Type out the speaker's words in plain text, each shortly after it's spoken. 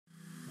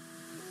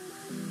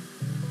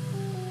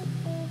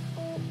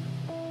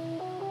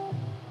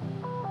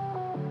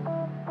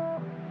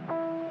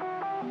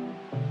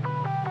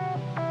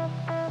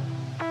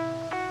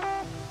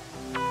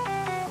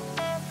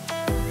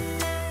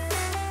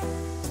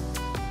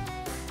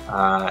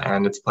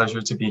and it's a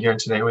pleasure to be here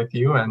today with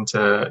you and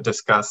to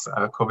discuss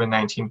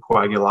COVID-19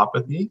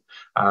 coagulopathy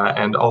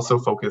and also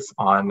focus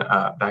on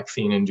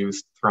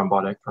vaccine-induced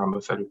thrombotic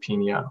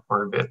thrombocytopenia,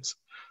 or VITT.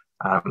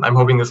 I'm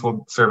hoping this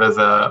will serve as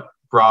a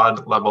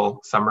broad level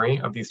summary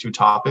of these two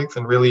topics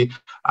and really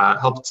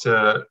help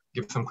to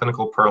give some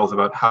clinical pearls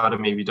about how to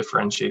maybe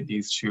differentiate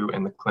these two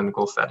in the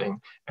clinical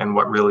setting and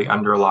what really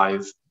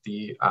underlies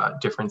the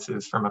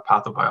differences from a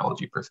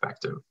pathobiology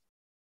perspective.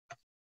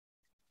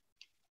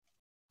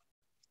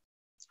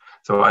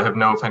 So I have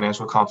no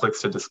financial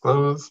conflicts to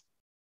disclose.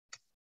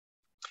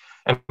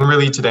 And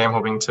really today I'm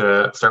hoping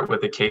to start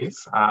with a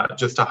case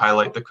just to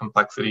highlight the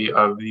complexity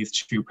of these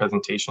two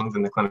presentations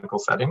in the clinical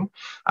setting.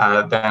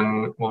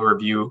 Then we'll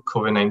review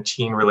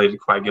COVID-19 related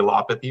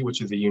coagulopathy,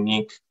 which is a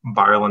unique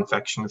viral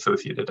infection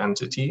associated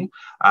entity,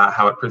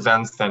 how it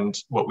presents and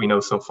what we know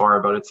so far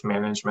about its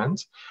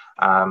management.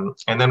 And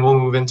then we'll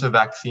move into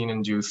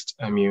vaccine-induced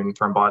immune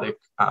thrombotic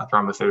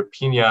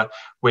thrombocytopenia,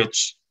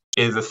 which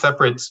is a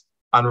separate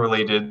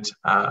unrelated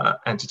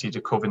entity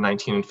to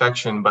COVID-19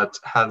 infection, but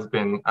has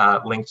been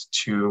linked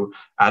to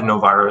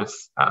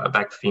adenovirus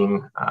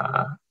vaccine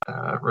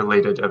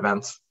related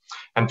events.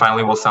 And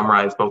finally, we'll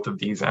summarize both of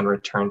these and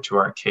return to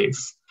our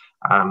case.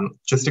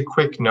 Just a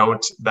quick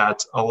note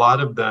that a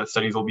lot of the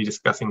studies we'll be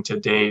discussing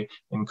today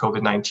in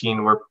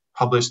COVID-19 were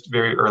published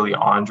very early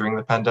on during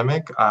the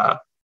pandemic,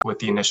 with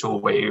the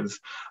initial waves,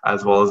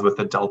 as well as with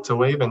the Delta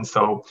wave. And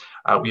so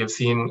we have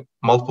seen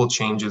multiple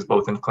changes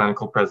both in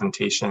clinical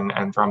presentation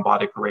and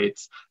thrombotic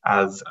rates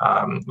as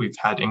we've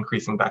had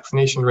increasing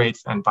vaccination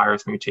rates and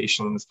virus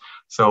mutations.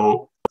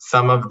 So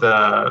some of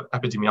the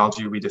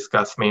epidemiology we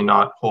discuss may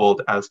not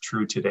hold as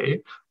true today,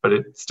 but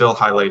it still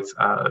highlights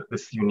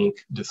this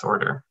unique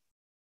disorder.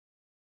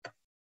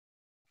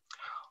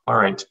 All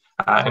right,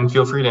 and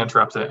feel free to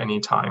interrupt at any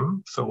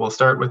time. So we'll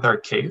start with our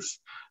case.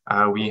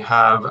 We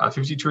have a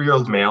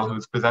 52-year-old male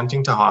who's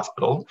presenting to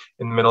hospital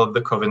in the middle of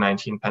the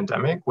COVID-19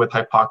 pandemic with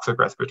hypoxic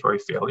respiratory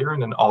failure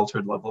and an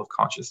altered level of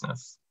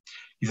consciousness.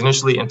 He's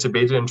initially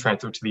intubated and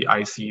transferred to the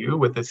ICU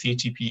with a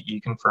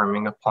CTPE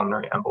confirming a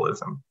pulmonary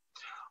embolism.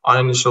 On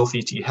initial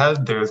CT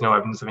head, there is no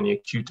evidence of any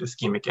acute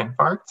ischemic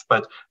infarcts,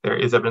 but there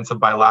is evidence of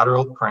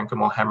bilateral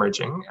parenchymal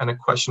hemorrhaging and a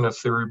question of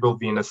cerebral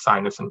venous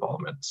sinus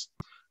involvement.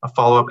 A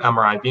follow-up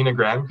MRI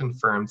venogram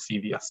confirmed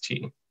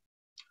CVST.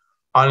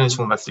 On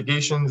initial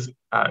investigations,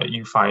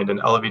 you find an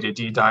elevated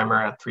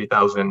D-dimer at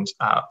 3,000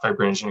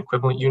 fibrinogen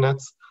equivalent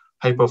units,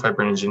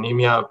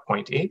 hypofibrinogenemia of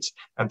 0.8,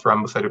 and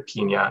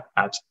thrombocytopenia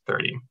at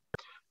 30.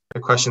 The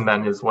question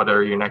then is, what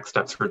are your next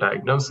steps for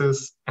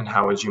diagnosis, and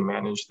how would you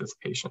manage this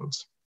patient?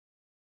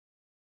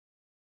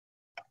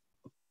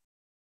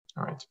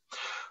 All right.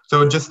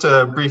 So just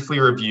to briefly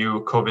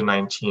review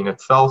COVID-19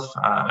 itself,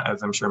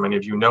 as I'm sure many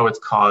of you know, it's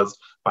caused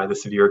by the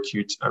severe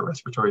acute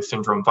respiratory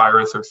syndrome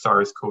virus, or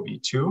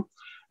SARS-CoV-2.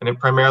 And it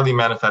primarily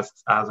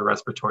manifests as a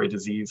respiratory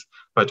disease.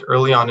 But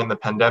early on in the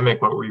pandemic,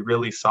 what we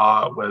really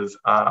saw was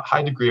a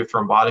high degree of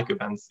thrombotic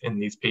events in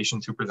these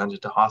patients who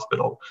presented to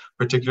hospital,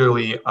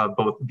 particularly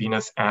both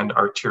venous and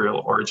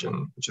arterial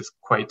origin, which is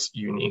quite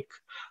unique.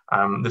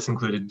 This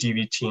included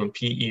DVT and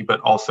PE,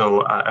 but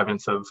also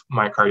evidence of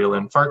myocardial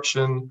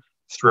infarction,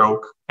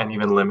 stroke, and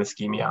even limb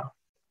ischemia.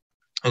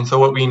 And so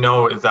what we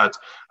know is that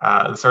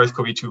the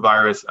SARS-CoV-2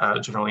 virus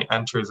generally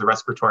enters the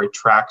respiratory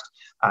tract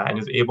and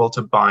is able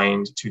to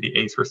bind to the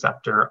ACE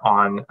receptor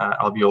on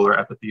alveolar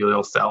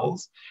epithelial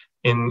cells.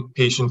 In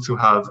patients who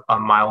have a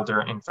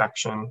milder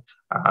infection,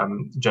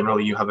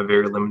 generally you have a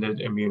very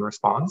limited immune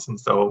response. And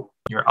so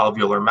your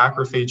alveolar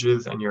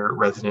macrophages and your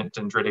resident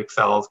dendritic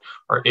cells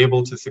are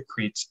able to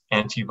secrete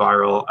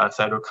antiviral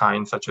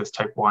cytokines such as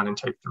type 1 and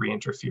type 3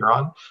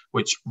 interferon,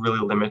 which really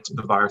limit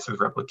the virus's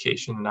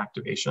replication and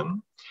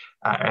activation.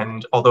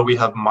 And although we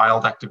have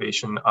mild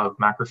activation of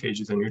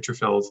macrophages and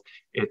neutrophils,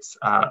 it's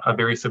a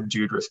very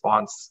subdued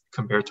response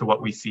compared to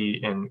what we see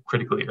in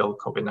critically ill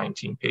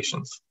COVID-19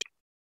 patients.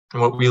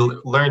 And what we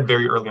learned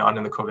very early on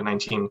in the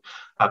COVID-19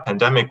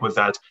 pandemic was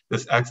that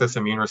this excess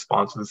immune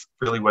response was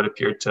really what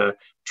appeared to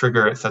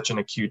trigger such an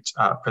acute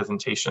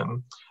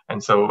presentation.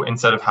 And so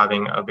instead of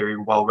having a very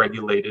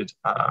well-regulated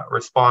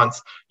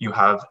response, you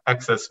have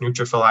excess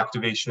neutrophil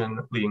activation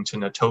leading to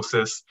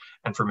netosis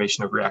and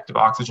formation of reactive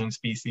oxygen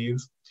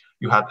species.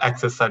 You have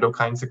excess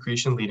cytokine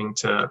secretion leading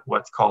to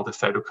what's called a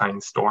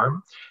cytokine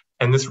storm.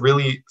 And this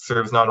really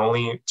serves not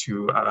only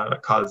to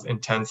cause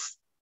intense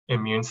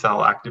immune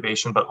cell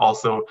activation, but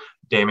also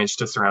damage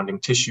to surrounding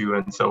tissue.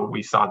 And so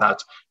we saw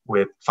that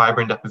with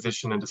fibrin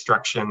deposition and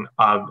destruction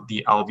of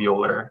the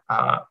alveolar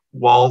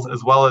walls,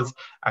 as well as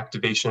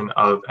activation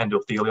of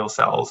endothelial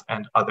cells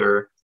and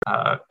other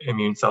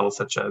immune cells,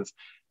 such as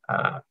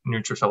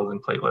neutrophils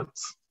and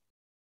platelets.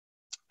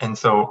 And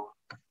so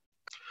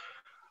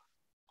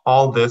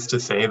all this to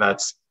say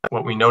that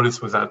what we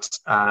noticed was that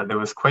there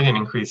was quite an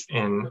increase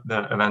in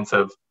the events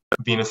of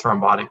venous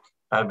thrombotic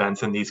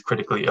events in these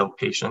critically ill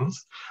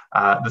patients.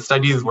 The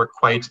studies were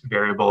quite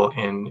variable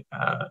in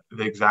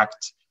the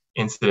exact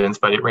incidence,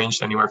 but it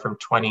ranged anywhere from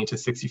 20 to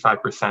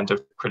 65%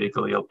 of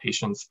critically ill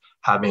patients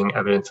having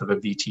evidence of a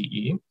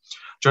VTE.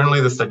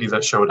 Generally, the studies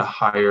that showed a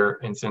higher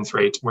incidence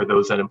rate were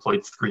those that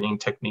employed screening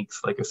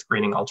techniques like a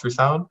screening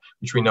ultrasound,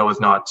 which we know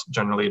is not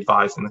generally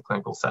advised in the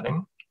clinical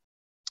setting.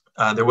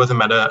 There was a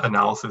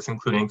meta-analysis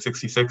including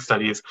 66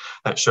 studies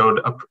that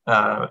showed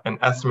an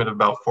estimate of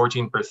about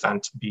 14%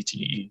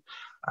 VTE.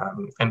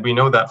 And we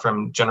know that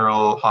from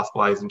general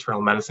hospitalized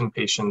internal medicine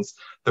patients,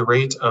 the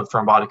rate of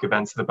thrombotic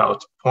events is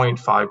about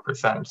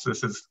 0.5%. So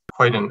this is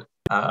quite an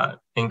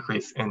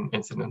increase in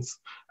incidence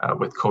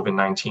with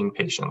COVID-19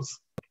 patients.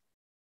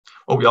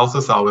 What we also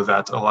saw was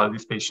that a lot of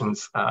these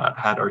patients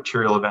had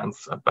arterial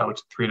events,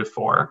 about 3 to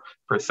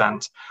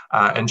 4%,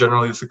 and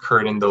generally this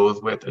occurred in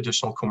those with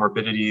additional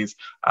comorbidities,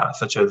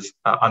 such as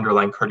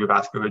underlying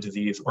cardiovascular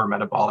disease or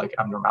metabolic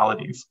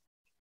abnormalities.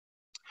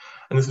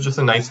 And this is just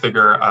a nice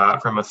figure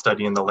from a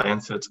study in The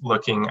Lancet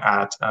looking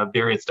at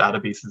various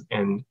databases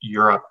in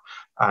Europe.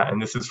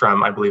 And this is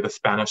from, I believe, a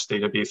Spanish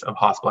database of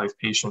hospitalized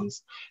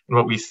patients. And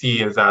what we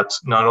see is that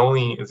not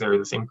only is there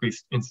this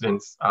increased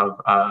incidence of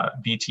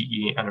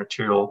VTE and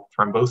arterial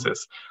thrombosis,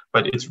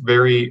 but it's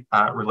very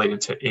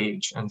related to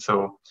age. And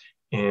so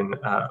in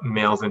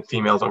males and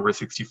females over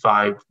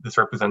 65, this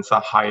represents the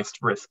highest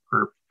risk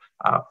group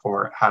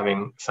for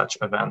having such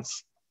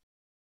events.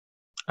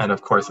 And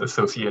of course,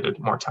 associated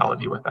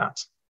mortality with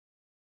that.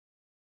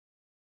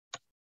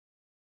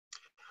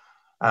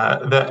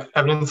 The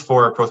evidence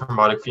for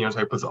prothrombotic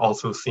phenotype was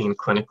also seen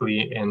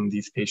clinically in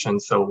these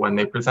patients. So when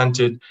they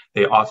presented,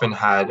 they often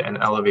had an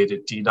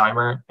elevated D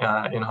dimer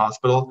in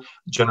hospital,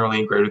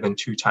 generally greater than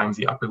 2 times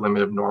the upper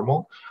limit of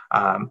normal.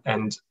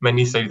 And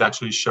many studies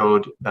actually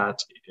showed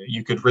that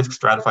you could risk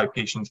stratify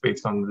patients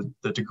based on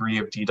the degree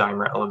of D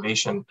dimer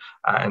elevation.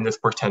 And this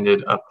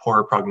portended a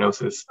poorer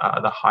prognosis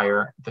the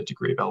higher the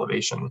degree of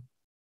elevation.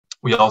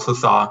 We also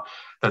saw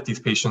that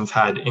these patients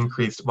had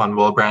increased von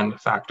Willebrand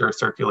factor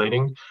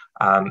circulating,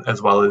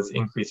 as well as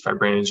increased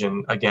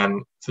fibrinogen,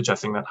 again,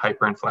 suggesting that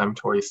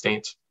hyperinflammatory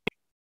state.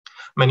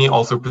 Many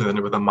also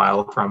presented with a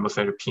mild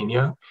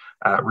thrombocytopenia,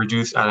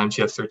 reduced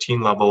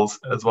ADAMTS13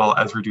 levels, as well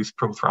as reduced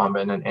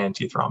prothrombin and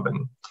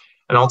antithrombin.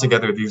 And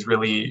altogether, these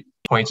really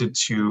pointed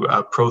to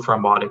a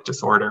prothrombotic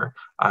disorder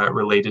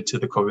related to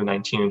the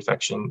COVID-19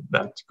 infection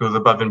that goes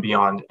above and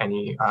beyond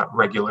any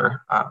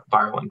regular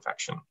viral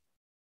infection.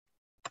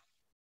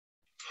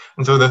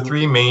 And so the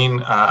 3 main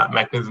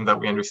mechanisms that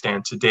we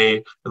understand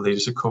today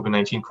related to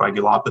COVID-19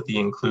 coagulopathy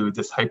include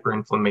this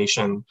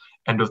hyperinflammation,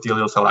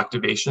 endothelial cell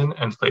activation,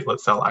 and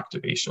platelet cell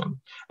activation.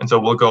 And so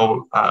we'll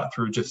go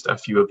through just a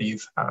few of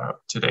these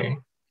today.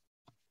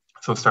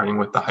 So starting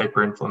with the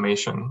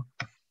hyperinflammation.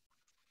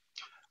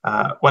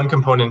 One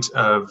component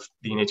of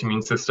the innate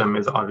immune system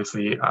is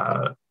obviously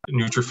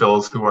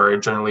neutrophils, who are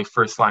generally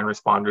first-line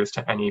responders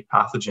to any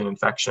pathogen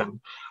infection.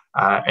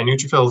 And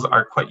neutrophils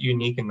are quite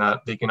unique in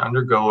that they can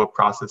undergo a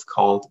process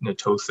called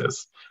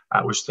netosis,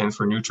 which stands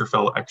for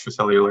neutrophil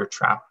extracellular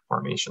trap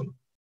formation.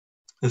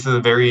 This is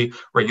a very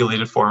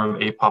regulated form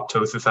of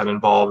apoptosis that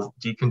involves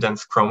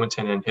decondensed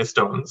chromatin and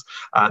histones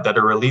that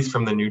are released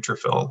from the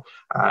neutrophil.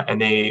 And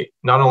they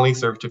not only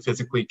serve to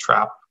physically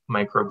trap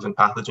microbes and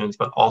pathogens,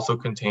 but also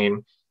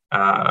contain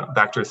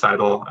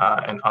bactericidal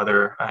and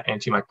other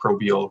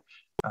antimicrobial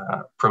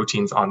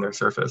proteins on their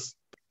surface.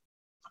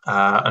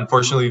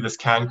 Unfortunately, this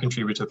can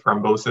contribute to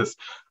thrombosis,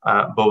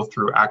 both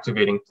through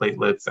activating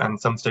platelets,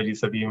 and some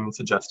studies have even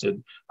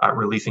suggested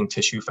releasing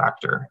tissue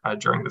factor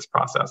during this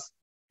process.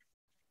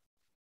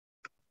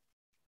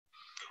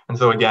 And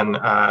so again,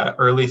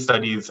 early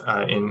studies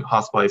in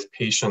hospitalized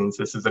patients,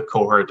 this is a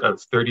cohort of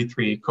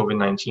 33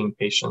 COVID-19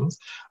 patients.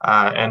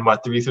 And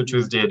what the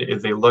researchers did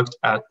is they looked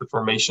at the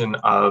formation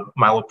of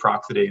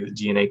myeloperoxidase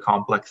DNA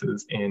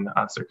complexes in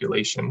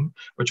circulation,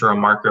 which are a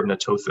marker of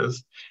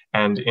netosis.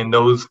 And in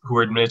those who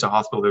were admitted to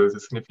hospital, there was a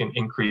significant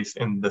increase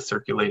in the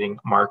circulating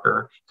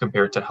marker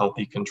compared to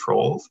healthy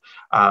controls,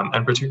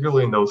 and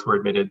particularly in those who were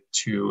admitted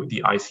to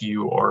the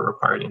ICU or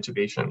required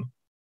intubation.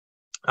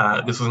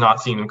 This was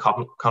not seen in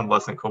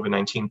convalescent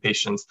COVID-19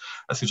 patients,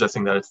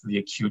 suggesting that it's the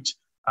acute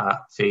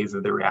phase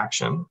of the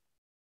reaction.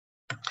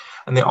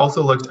 And they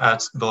also looked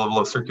at the level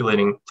of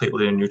circulating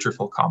platelet and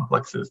neutrophil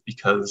complexes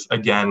because,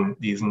 again,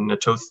 these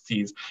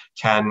netoses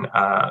can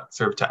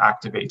serve to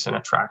activate and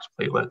attract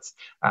platelets.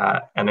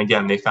 And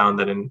again, they found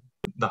that in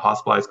the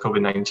hospitalized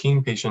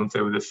COVID-19 patients,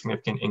 there was a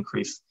significant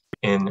increase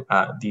in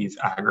these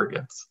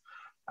aggregates.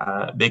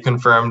 They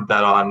confirmed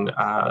that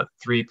on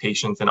 3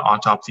 patients in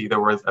autopsy, there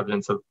was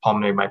evidence of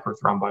pulmonary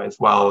microthrombi as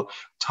well,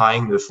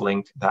 tying this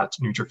link that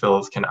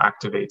neutrophils can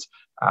activate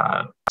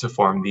to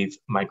form these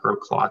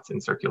microclots in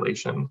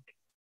circulation.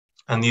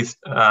 And these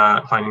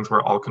findings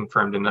were all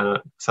confirmed in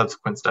a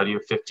subsequent study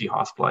of 50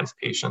 hospitalized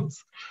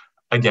patients.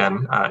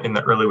 Again, in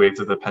the early waves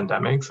of the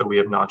pandemic, so we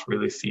have not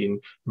really seen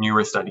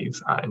newer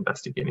studies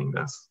investigating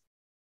this.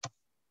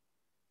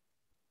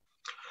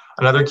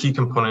 Another key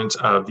component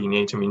of the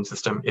innate immune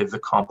system is the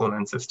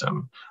complement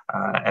system.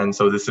 And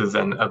so this is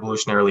an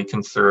evolutionarily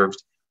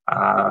conserved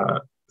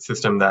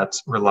system that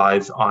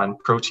relies on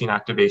protein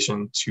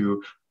activation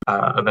to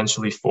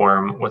eventually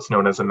form what's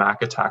known as a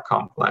MAC attack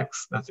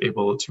complex that's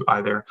able to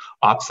either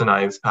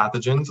opsonize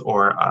pathogens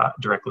or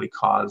directly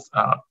cause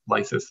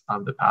lysis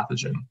of the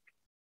pathogen.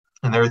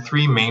 And there are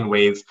three main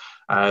ways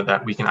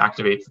that we can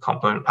activate the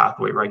complement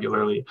pathway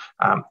regularly.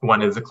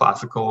 One is the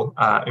classical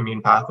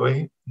immune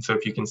pathway. So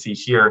if you can see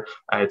here,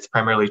 it's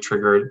primarily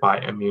triggered by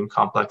immune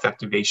complex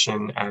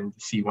activation and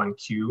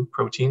C1q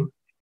protein.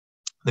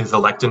 There's a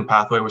lectin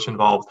pathway, which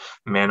involves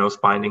mannose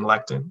binding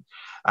lectin.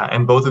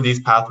 And both of these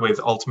pathways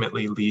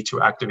ultimately lead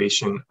to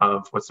activation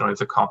of what's known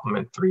as a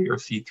complement 3 or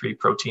C3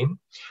 protein.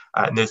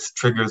 And this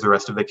triggers the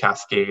rest of the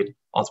cascade,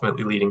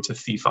 ultimately leading to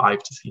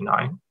C5 to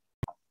C9.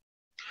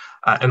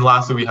 And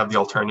lastly, we have the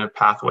alternative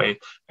pathway.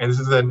 And this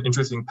is an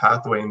interesting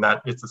pathway in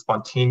that it's a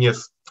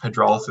spontaneous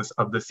hydrolysis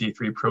of the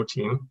C3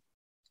 protein,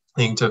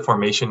 leading to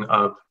formation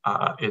of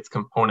its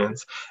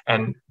components.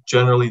 And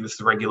generally, this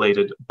is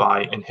regulated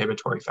by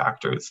inhibitory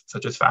factors,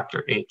 such as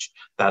factor H,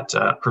 that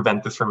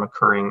prevent this from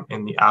occurring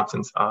in the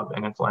absence of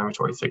an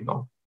inflammatory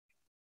signal.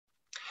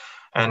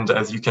 And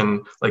as you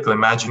can likely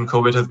imagine,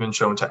 COVID has been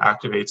shown to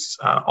activate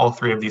all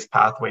three of these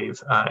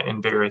pathways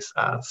in various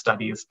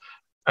studies,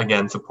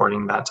 again,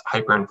 supporting that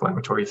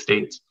hyperinflammatory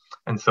state.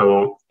 And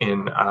so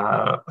in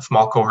a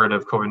small cohort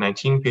of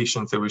COVID-19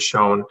 patients, it was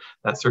shown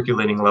that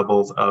circulating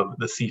levels of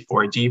the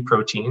C4D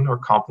protein or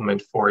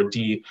complement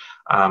 4D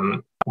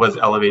was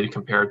elevated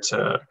compared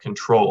to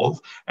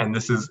controls. And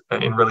this is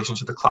in relation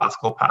to the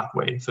classical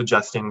pathway,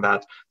 suggesting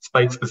that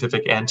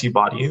spike-specific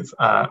antibodies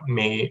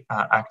may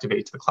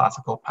activate the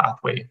classical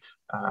pathway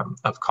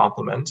of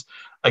complement.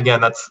 Again,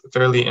 that's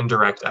fairly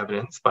indirect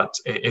evidence, but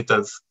it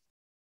does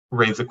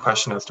raise a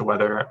question as to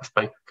whether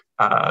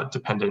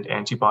spike-dependent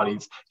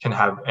antibodies can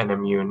have an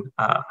immune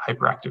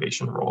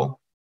hyperactivation role.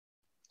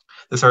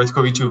 The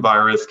SARS-CoV-2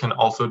 virus can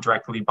also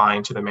directly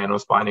bind to the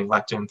mannose binding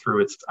lectin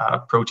through its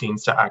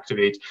proteins to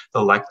activate the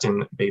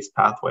lectin-based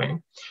pathway.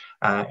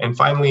 And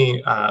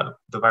finally,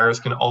 the virus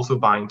can also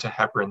bind to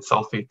heparin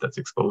sulfate that's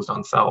exposed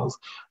on cells.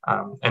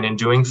 And in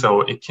doing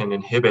so, it can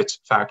inhibit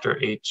factor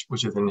H,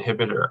 which is an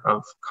inhibitor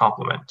of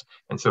complement.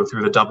 And so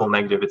through the double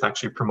negative, it's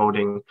actually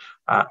promoting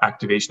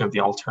activation of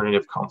the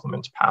alternative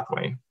complement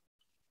pathway.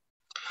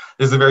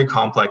 This is a very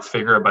complex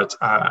figure, but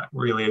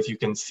really, as you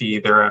can see,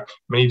 there are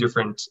many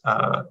different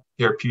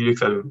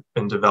therapeutics that have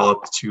been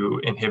developed to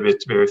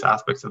inhibit various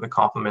aspects of the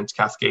complement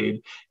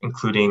cascade,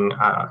 including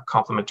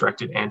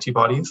complement-directed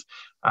antibodies.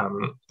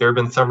 There have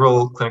been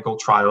several clinical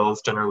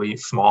trials, generally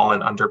small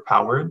and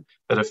underpowered,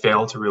 that have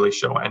failed to really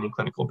show any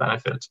clinical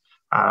benefit.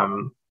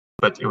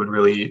 But it would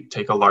really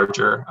take a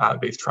larger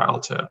base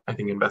trial to, I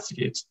think,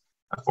 investigate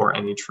for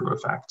any true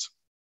effect.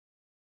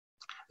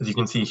 As you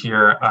can see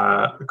here,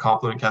 the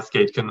complement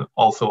cascade can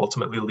also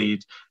ultimately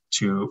lead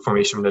to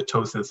formation of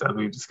mitosis, as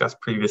we've discussed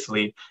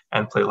previously,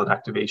 and platelet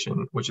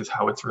activation, which is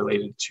how it's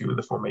related to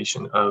the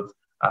formation of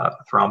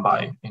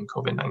thrombi in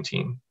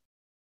COVID-19.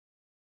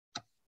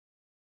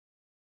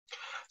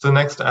 So the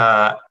next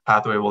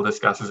pathway we'll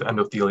discuss is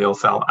endothelial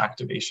cell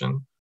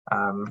activation.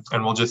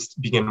 And we'll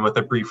just begin with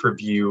a brief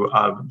review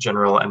of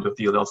general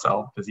endothelial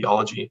cell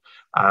physiology.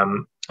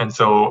 And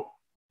so,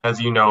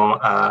 as you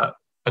know,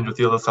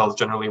 endothelial cells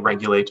generally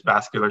regulate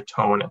vascular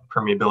tone and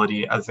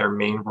permeability as their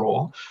main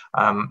role,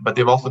 but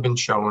they've also been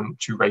shown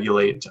to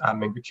regulate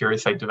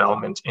megakaryocyte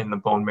development in the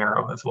bone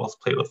marrow, as well as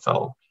platelet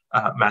cell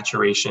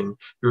maturation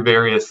through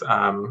various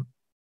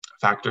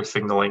factor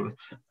signaling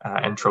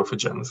and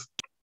trophogens.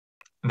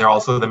 They're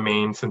also the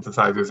main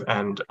synthesizers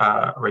and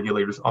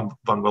regulators of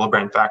von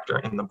Willebrand factor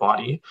in the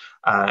body,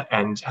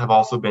 and have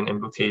also been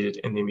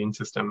implicated in the immune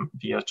system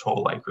via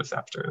toll-like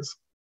receptors.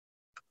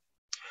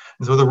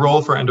 And so the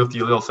role for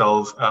endothelial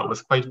cells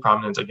was quite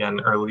prominent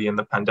again early in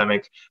the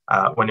pandemic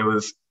when it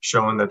was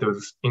shown that there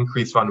was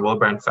increased von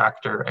Willebrand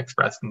factor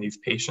expressed in these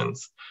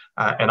patients.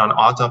 And on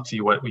autopsy,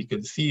 what we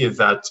could see is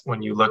that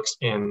when you looked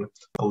in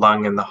the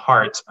lung and the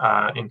heart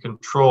in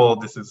control,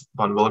 this is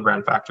von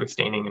Willebrand factor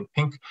staining in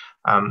pink.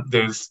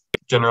 There's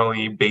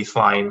generally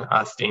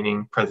baseline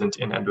staining present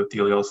in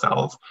endothelial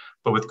cells.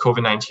 But with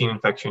COVID-19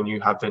 infection, you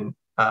have been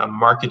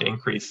marked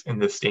increase in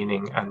the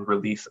staining and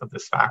release of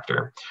this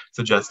factor,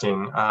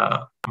 suggesting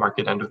marked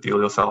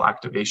endothelial cell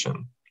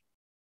activation.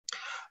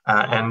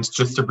 And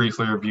just to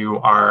briefly review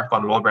our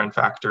von Willebrand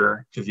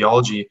factor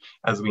physiology,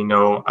 as we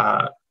know,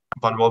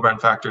 von Willebrand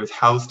factor is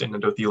housed in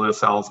endothelial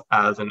cells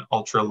as an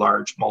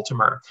ultra-large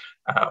multimer.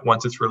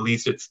 Once it's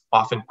released, it's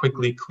often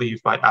quickly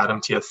cleaved by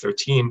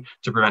ADAM-TS13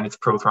 to prevent its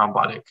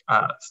prothrombotic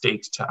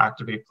state to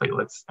activate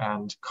platelets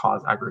and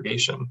cause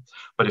aggregation.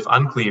 But if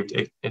uncleaved,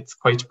 it's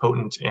quite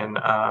potent in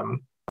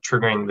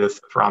triggering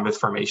this thrombus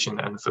formation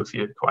and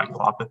associated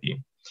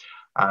coagulopathy.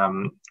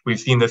 We've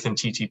seen this in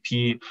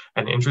TTP,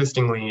 and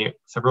interestingly,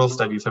 several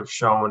studies have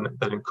shown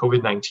that in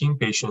COVID-19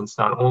 patients,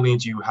 not only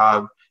do you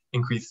have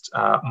increased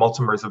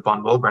multimers of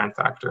von Willebrand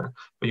factor,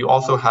 but you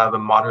also have a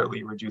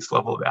moderately reduced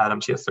level of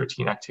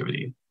ADAM-TS13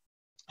 activity.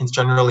 It's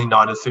generally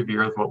not as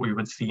severe as what we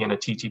would see in a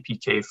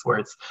TTP case where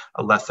it's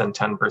less than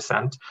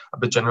 10%,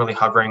 but generally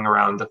hovering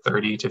around the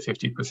 30 to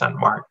 50%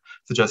 mark,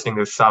 suggesting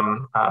there's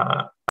some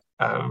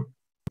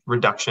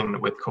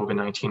reduction with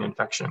COVID-19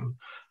 infection.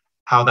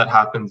 How that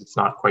happens, it's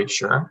not quite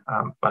sure,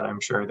 but I'm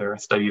sure there are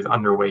studies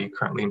underway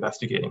currently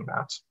investigating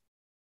that.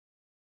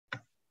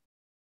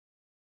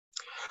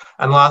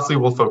 And lastly,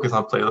 we'll focus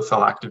on platelet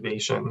cell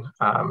activation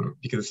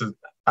because this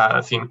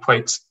has seen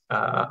quite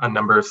a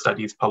number of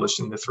studies published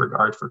in this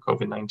regard for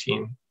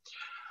COVID-19.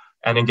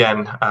 And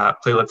again,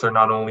 platelets are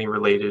not only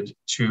related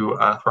to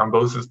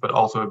thrombosis, but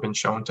also have been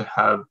shown to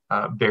have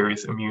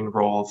various immune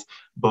roles,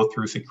 both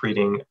through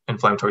secreting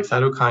inflammatory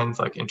cytokines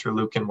like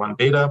interleukin-1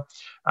 beta,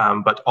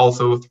 but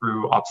also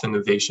through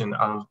opsonization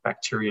of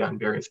bacteria and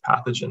various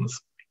pathogens.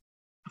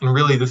 And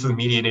really, this is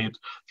mediated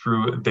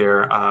through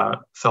their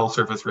cell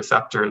surface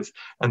receptors.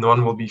 And the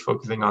one we'll be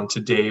focusing on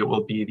today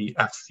will be the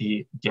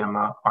Fc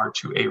gamma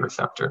R2A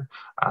receptor,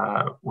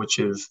 which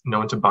is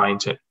known to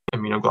bind to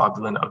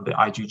immunoglobulin of the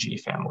IgG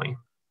family.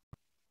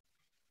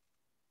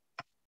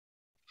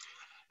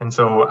 And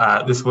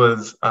so this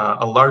was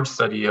a large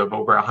study of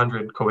over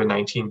 100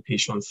 COVID-19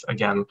 patients,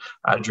 again,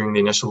 during the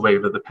initial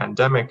wave of the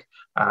pandemic.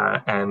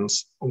 And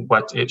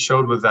what it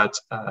showed was that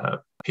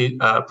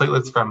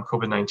platelets from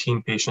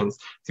COVID-19 patients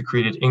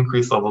secreted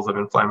increased levels of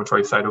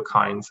inflammatory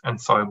cytokines and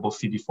soluble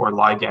CD4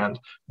 ligand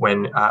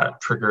when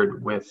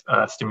triggered with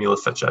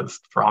stimulus such as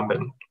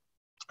thrombin,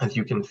 as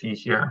you can see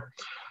here.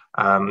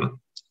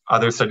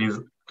 Other studies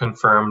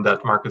confirmed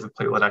that markers of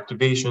platelet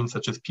activation,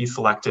 such as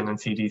P-selectin and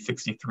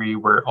CD63,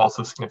 were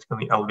also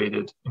significantly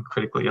elevated in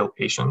critically ill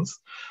patients.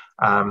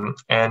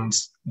 And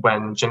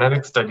when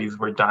genetic studies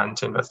were done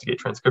to investigate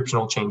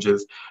transcriptional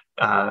changes,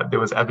 there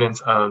was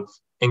evidence of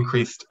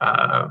increased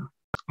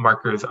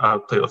markers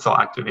of platelet cell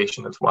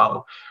activation as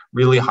well,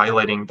 really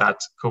highlighting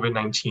that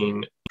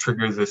COVID-19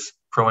 triggers this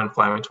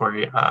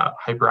pro-inflammatory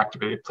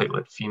hyperactivated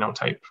platelet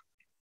phenotype.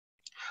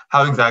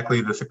 How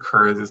exactly this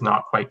occurs is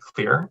not quite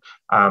clear.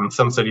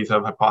 Some studies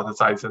have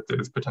hypothesized that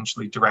there's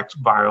potentially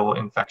direct viral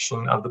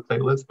infection of the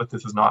platelets, but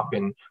this has not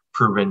been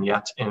proven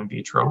yet in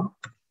vitro.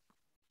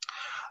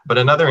 But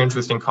another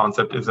interesting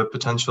concept is the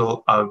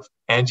potential of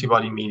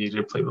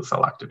antibody-mediated platelet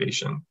cell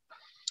activation.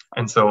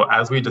 And so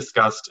as we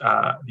discussed,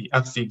 the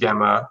Fc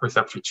gamma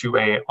receptor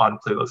 2A on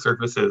platelet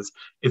surfaces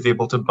is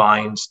able to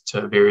bind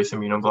to various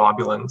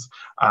immunoglobulins,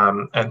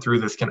 and through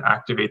this can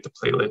activate the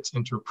platelets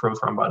into a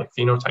prothrombotic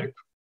phenotype.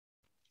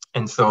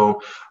 And so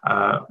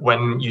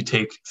when you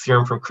take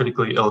serum from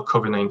critically ill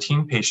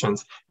COVID-19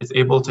 patients, it's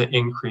able to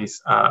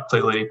increase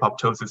platelet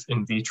apoptosis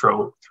in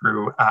vitro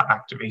through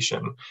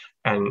activation.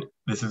 And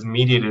this is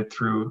mediated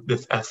through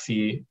this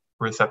Fc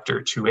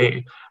receptor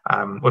 2A.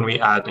 When we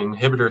add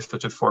inhibitors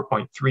such as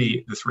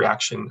 4.3, this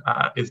reaction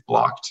is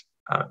blocked,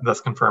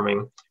 thus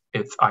confirming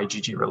it's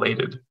IgG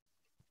related.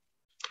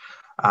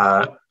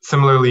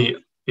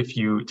 Similarly, if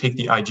you take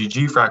the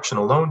IgG fraction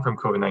alone from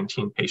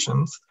COVID-19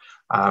 patients,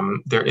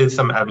 there is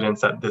some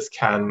evidence that this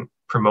can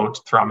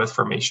promote thrombus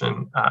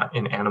formation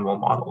in animal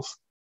models.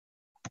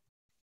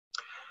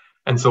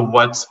 And so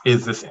what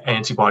is this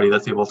antibody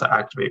that's able to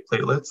activate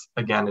platelets?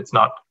 Again, it's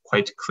not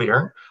quite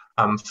clear.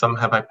 Some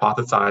have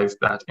hypothesized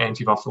that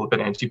antiphospholipid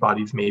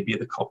antibodies may be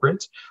the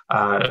culprit.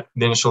 The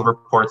initial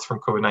reports from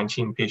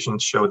COVID-19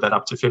 patients showed that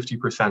up to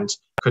 50%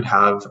 could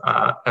have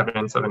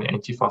evidence of an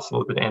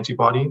antiphospholipid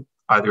antibody,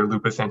 either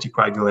lupus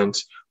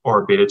anticoagulant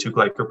or beta-2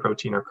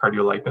 glycoprotein or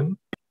cardiolipin.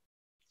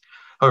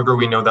 However,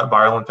 we know that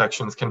viral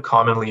infections can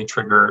commonly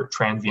trigger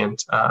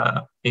transient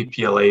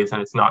APLAs,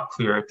 and it's not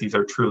clear if these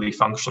are truly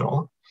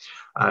functional.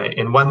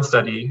 In one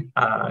study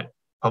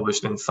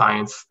published in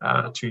Science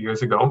 2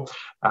 years ago,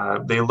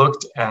 they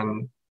looked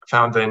and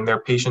found that in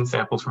their patient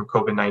samples from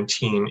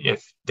COVID-19,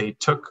 if they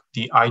took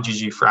the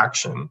IgG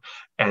fraction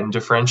and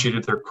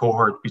differentiated their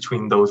cohort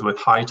between those with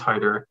high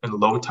titer and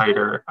low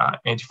titer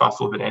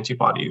antiphospholipid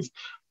antibodies,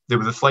 there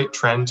was a slight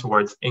trend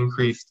towards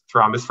increased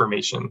thrombus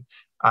formation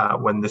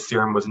when the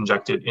serum was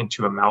injected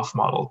into a mouse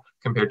model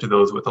compared to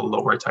those with a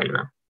lower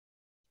titer.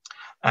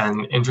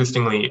 And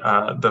interestingly,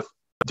 the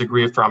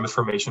degree of thrombus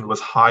formation was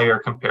higher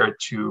compared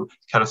to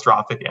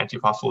catastrophic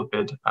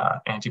antiphospholipid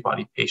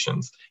antibody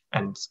patients,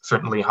 and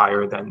certainly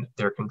higher than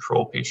their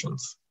control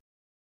patients.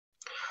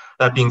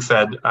 That being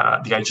said,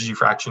 the IgG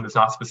fraction is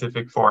not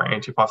specific for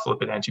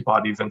antiphospholipid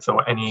antibodies, and so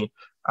any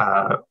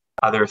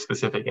other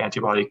specific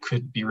antibody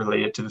could be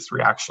related to this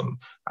reaction,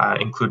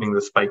 including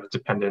the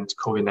spike-dependent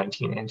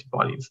COVID-19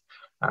 antibodies.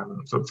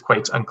 So it's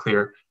quite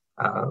unclear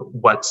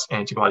what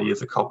antibody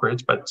is the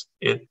culprit, but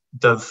it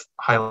does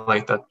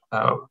highlight that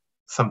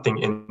something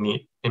in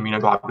the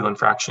immunoglobulin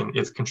fraction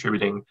is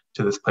contributing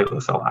to this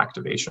platelet cell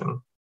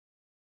activation.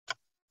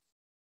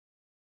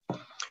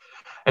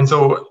 And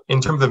so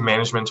in terms of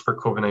management for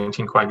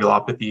COVID-19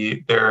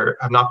 coagulopathy, there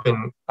have not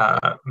been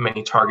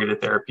many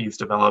targeted therapies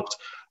developed.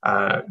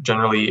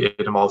 Generally,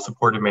 it involves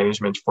supportive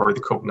management for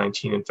the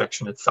COVID-19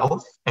 infection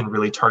itself and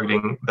really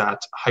targeting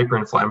that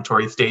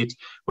hyperinflammatory state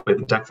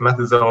with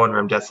dexamethasone,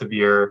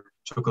 remdesivir,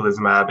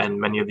 tocilizumab, and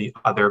many of the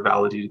other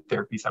validated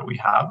therapies that we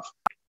have.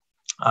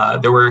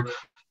 There were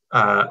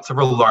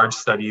several large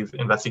studies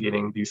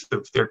investigating the use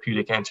of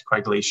therapeutic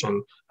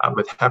anticoagulation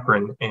with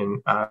heparin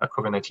in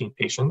COVID-19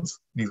 patients.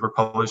 These were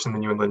published in the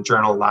New England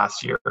Journal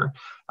last year.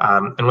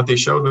 And what they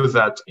showed was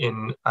that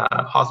in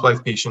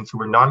hospitalized patients who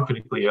were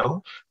non-critically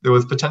ill, there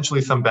was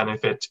potentially some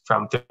benefit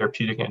from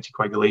therapeutic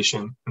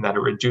anticoagulation, and that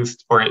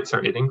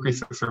it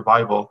increased the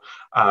survival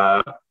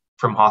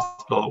from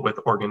hospital with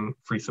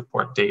organ-free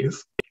support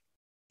days.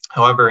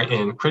 However,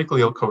 in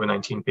critically ill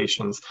COVID-19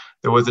 patients,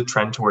 there was a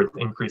trend towards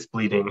increased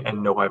bleeding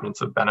and no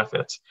evidence of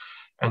benefit.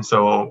 And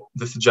so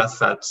this suggests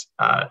that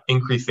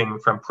increasing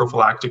from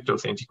prophylactic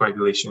dose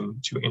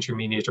anticoagulation to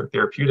intermediate or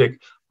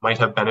therapeutic might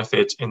have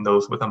benefit in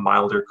those with a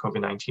milder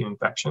COVID-19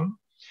 infection.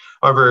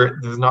 However,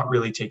 this has not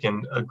really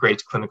taken a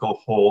great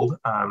clinical hold,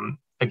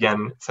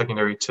 again,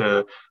 secondary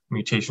to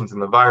mutations in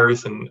the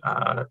virus and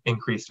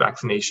increased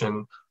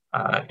vaccination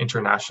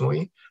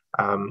internationally.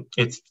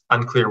 It's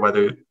unclear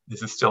whether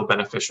this is still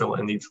beneficial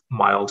in these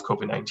mild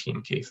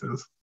COVID-19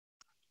 cases.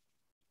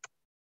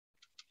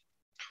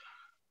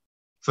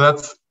 So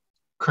that's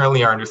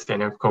currently our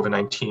understanding of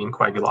COVID-19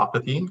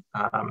 coagulopathy.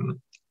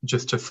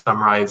 Just to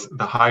summarize,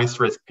 the highest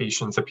risk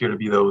patients appear to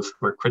be those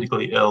who are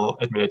critically ill,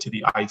 admitted to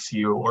the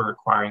ICU, or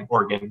requiring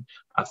organ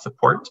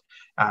support.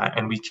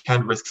 And we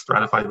can risk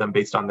stratify them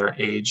based on their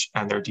age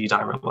and their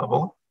D-dimer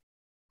level.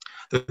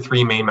 The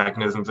three main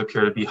mechanisms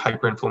appear to be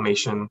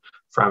hyperinflammation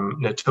from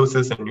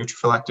netosis and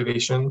neutrophil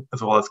activation,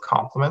 as well as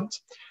complement,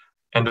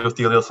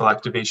 endothelial cell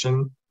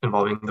activation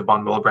involving the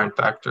von Willebrand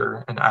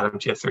factor and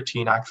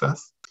ADAMTS13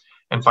 axis,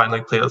 and finally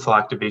platelet cell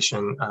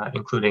activation,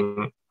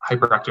 including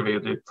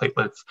hyperactivated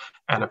platelets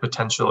and a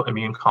potential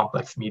immune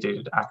complex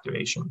mediated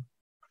activation.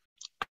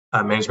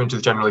 Management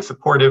is generally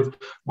supportive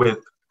with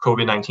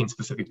COVID-19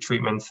 specific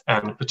treatments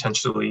and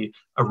potentially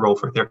a role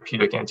for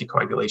therapeutic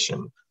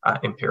anticoagulation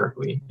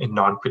empirically in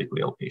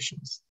non-critically ill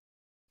patients.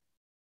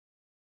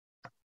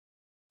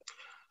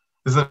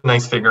 This is a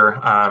nice figure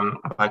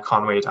by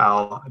Conway et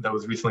al. That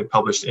was recently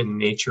published in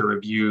Nature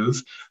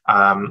Reviews.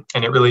 And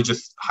it really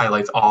just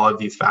highlights all of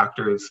these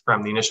factors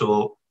from the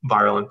initial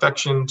viral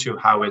infection to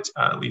how it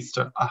leads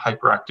to a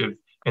hyperactive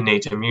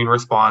innate immune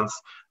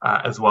response,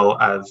 as well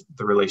as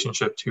the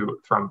relationship to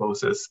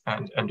thrombosis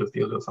and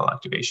endothelial cell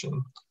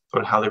activation. So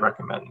I'd highly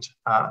recommend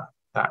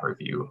that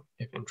review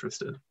if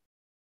interested.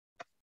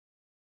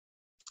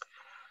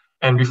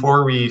 And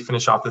before we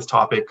finish off this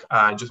topic,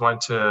 I just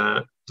wanted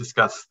to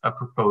discuss a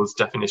proposed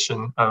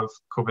definition of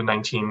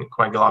COVID-19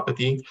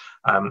 coagulopathy.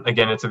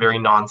 Again, it's a very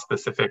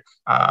non-specific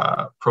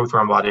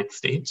prothrombotic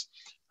state,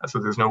 so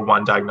there's no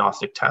one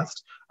diagnostic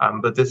test,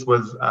 but this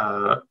was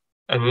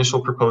an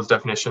initial proposed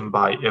definition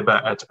by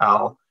Iba et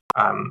al.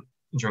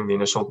 During the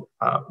initial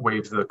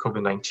waves of the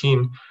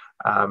COVID-19,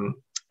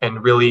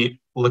 and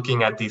really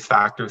looking at these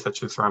factors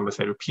such as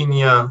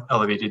thrombocytopenia,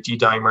 elevated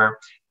D-dimer,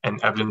 and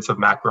evidence of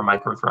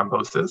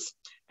macro-microthrombosis,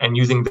 and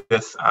using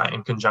this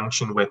in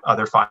conjunction with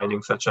other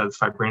findings such as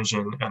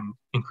fibrinogen and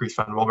increased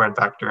von Willebrand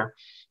factor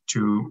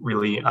to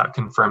really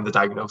confirm the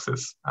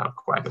diagnosis of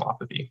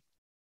coagulopathy.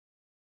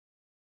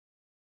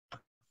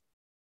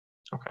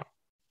 Okay.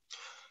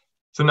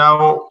 So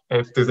now,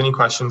 if there's any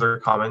questions or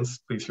comments,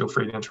 please feel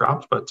free to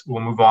interrupt, but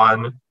we'll move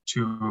on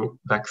to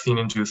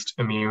vaccine-induced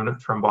immune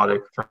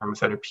thrombotic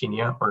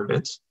thrombocytopenia, or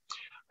VITT.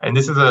 And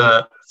this is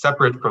a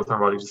separate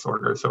prothrombotic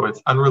disorder, so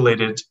it's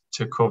unrelated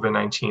to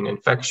COVID-19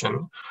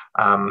 infection,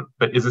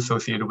 but is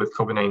associated with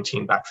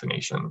COVID-19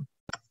 vaccination.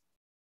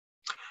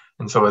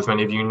 And so as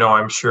many of you know,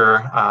 I'm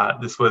sure,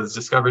 this was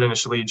discovered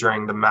initially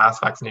during the mass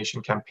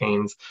vaccination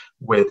campaigns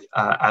with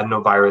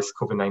adenovirus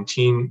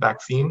COVID-19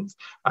 vaccines,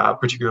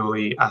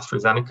 particularly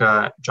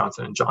AstraZeneca,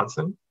 Johnson &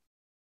 Johnson.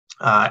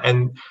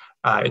 And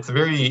it's a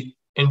very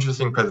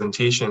interesting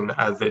presentation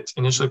as it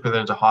initially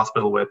presented to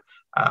hospital with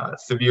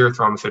severe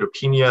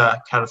thrombocytopenia,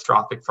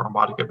 catastrophic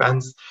thrombotic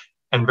events,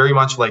 and very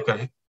much like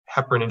a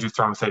heparin-induced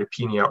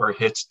thrombocytopenia or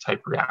HIT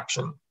type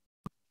reaction.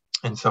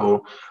 And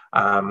so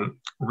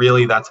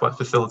really that's what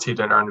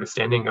facilitated our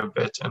understanding of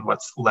it and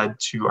what's led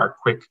to our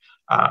quick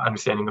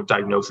understanding of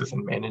diagnosis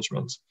and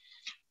management.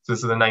 So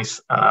this is a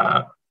nice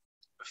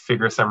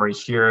figure summary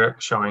here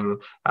showing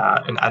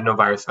an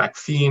adenovirus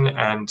vaccine,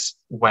 and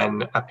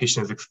when a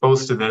patient is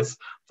exposed to this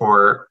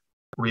for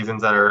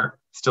reasons that are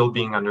still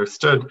being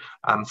understood,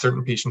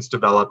 certain patients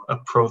develop a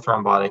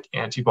prothrombotic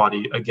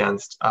antibody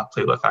against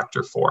platelet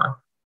factor 4.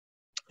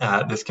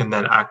 This can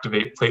then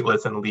activate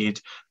platelets and lead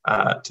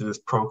to this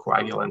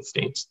procoagulant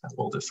state that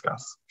we'll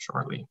discuss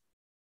shortly.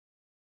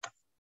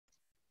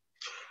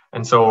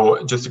 And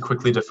so just to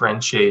quickly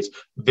differentiate,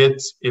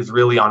 VITT is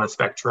really on a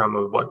spectrum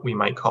of what we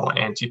might call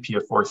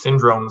anti-PF4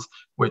 syndromes,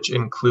 which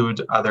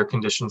include other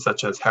conditions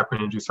such as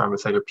heparin-induced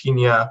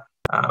thrombocytopenia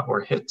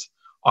or HIT,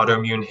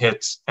 autoimmune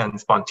HIT, and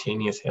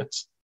spontaneous HIT.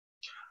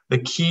 The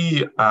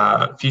key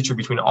feature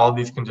between all of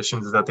these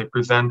conditions is that they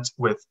present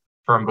with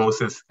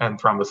thrombosis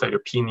and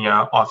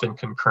thrombocytopenia, often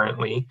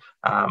concurrently,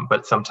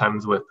 but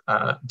sometimes with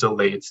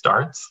delayed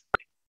starts.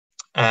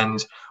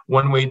 And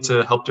one way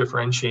to help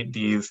differentiate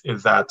these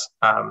is that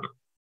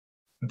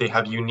they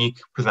have unique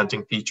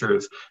presenting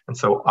features. And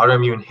so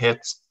autoimmune HIT,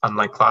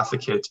 unlike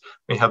classic HIT,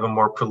 may have a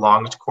more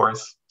prolonged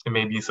course. It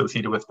may be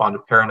associated with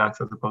bonded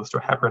paranux as opposed to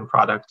a heparin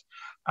product,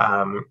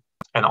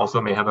 and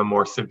also may have a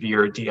more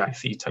severe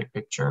DIC type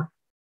picture.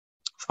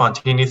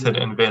 Spontaneous HIT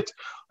and VITT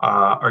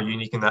are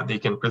unique in that they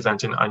can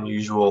present in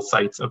unusual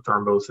sites of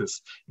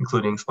thrombosis,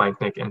 including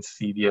splanchnic and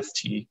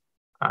CVST.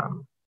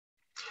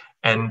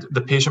 And the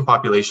patient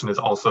population is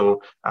also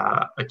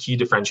a key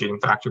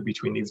differentiating factor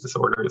between these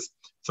disorders.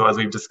 So as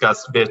we've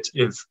discussed, VITT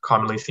is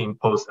commonly seen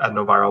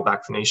post-adenoviral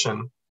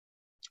vaccination.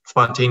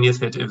 Spontaneous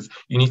HIT is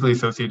uniquely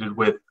associated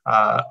with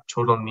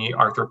total knee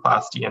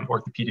arthroplasty and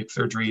orthopedic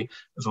surgery,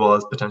 as well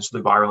as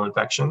potentially viral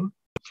infection.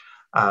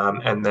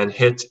 And then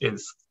HIT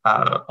is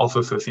also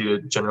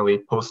associated generally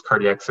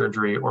post-cardiac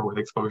surgery or with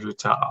exposure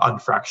to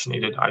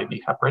unfractionated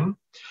IV heparin.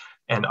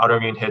 And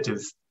autoimmune HIT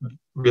is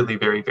really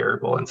very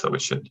variable, and so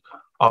it should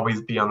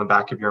always be on the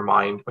back of your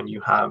mind when you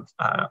have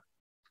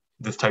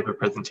this type of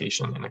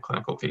presentation in a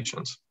clinical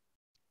patient.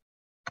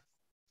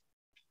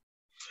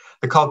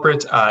 The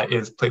culprit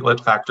is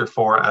platelet factor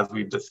 4, as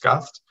we've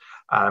discussed.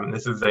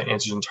 This is the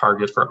antigen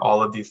target for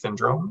all of these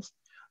syndromes.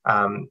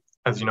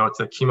 As you know, it's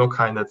a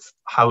chemokine that's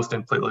housed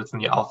in platelets in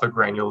the alpha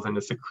granules and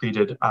is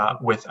secreted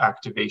with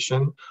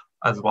activation,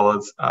 as well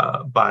as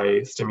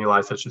by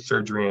stimuli such as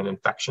surgery and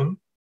infection.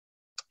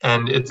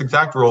 And its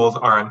exact roles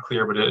are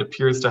unclear, but it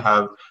appears to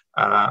have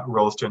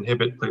roles to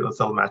inhibit platelet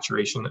cell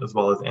maturation as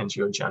well as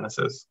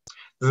angiogenesis.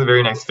 This is a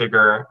very nice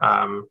figure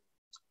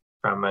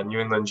from a New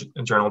England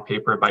Journal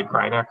paper by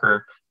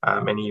Greinacher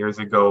many years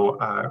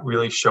ago,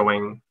 really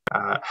showing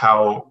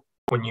how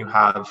when you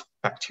have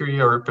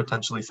bacteria or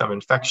potentially some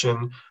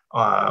infection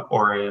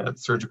or a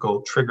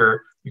surgical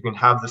trigger, you can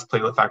have this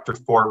platelet factor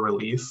 4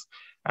 release.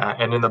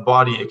 And in the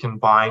body, it can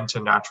bind to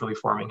naturally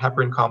forming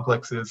heparin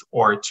complexes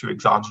or to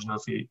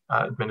exogenously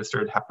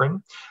administered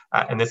heparin.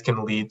 And this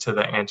can lead to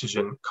the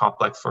antigen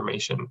complex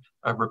formation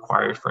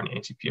required for an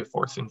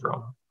anti-PF4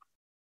 syndrome.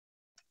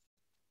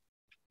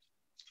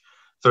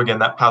 So again,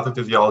 that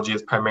pathophysiology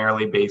is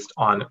primarily based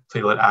on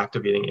platelet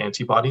activating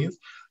antibodies.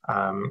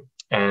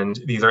 And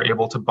these are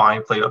able to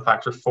bind platelet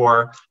factor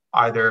 4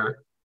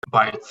 either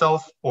by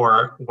itself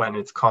or when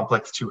it's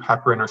complex to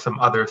heparin or some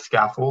other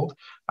scaffold.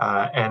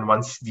 And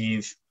once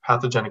these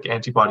pathogenic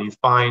antibodies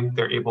bind,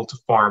 they're able to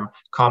form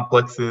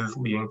complexes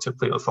leading to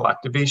platelet cell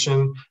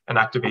activation and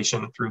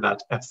activation through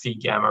that Fc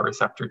gamma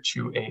receptor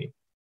 2A.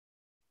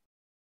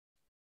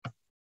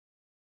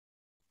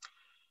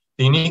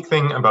 The unique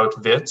thing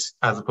about VITT,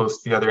 as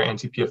opposed to the other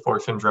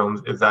anti-PF4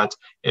 syndromes, is that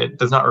it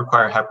does not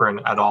require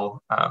heparin at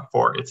all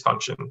for its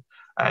function.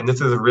 And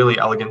this is a really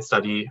elegant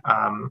study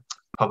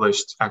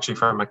published actually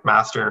from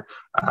McMaster,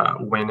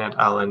 Wynn et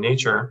al. In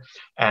Nature.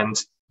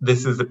 And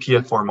this is the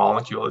PF4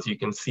 molecule, as you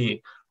can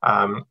see.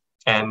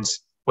 And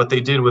what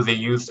they did was they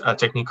used a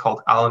technique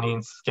called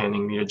alanine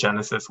scanning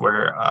mutagenesis,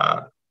 where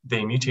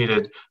they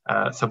mutated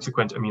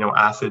subsequent amino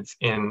acids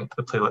in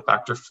the platelet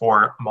factor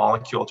 4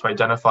 molecule to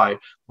identify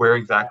where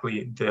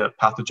exactly the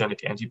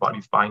pathogenic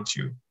antibodies bind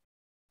to.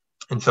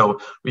 And so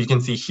what you can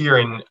see here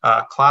in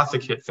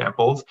classic HIT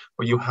samples,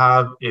 what you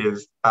have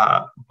is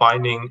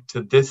binding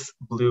to this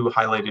blue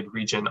highlighted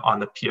region on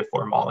the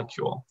PF4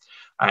 molecule.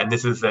 And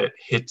this is a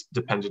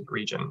HIT-dependent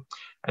region.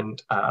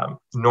 And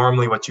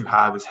normally what you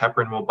have is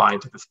heparin will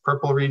bind to this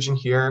purple region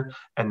here,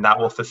 and that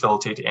will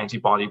facilitate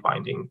antibody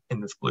binding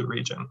in this blue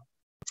region.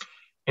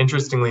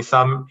 Interestingly,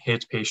 some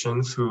HIT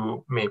patients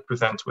who may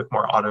present with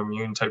more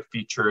autoimmune type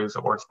features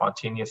or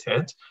spontaneous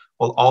HIT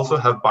will also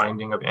have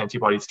binding of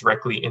antibodies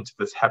directly into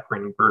this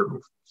heparin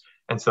groove.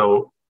 And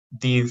so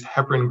these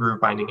heparin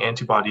groove binding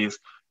antibodies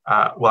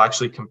will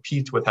actually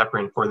compete with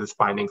heparin for this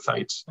binding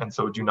site, and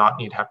so do not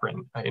need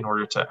heparin in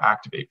order to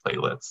activate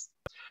platelets.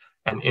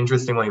 And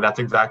interestingly, that's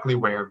exactly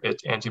where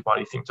VITT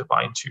antibodies seem to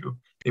bind to.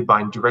 They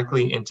bind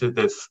directly into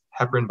this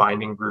heparin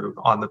binding groove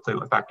on the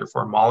platelet factor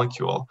 4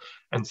 molecule.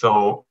 And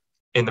so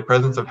in the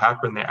presence of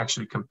heparin, they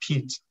actually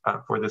compete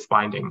for this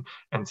binding,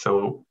 and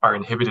so are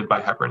inhibited by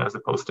heparin as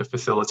opposed to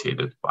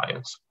facilitated by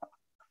it.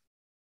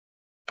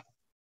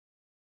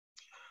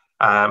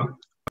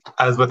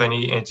 As with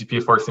any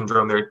anti-PF4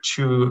 syndrome, there are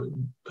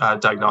two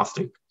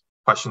diagnostic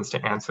questions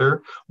to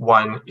answer.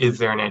 One, is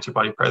there an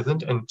antibody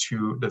present? And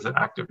two, does it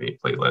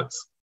activate platelets?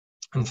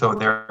 And so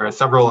there are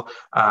several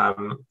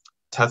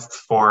tests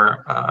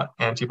for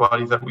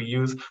antibodies that we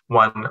use.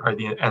 One are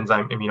the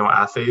enzyme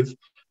immunoassays.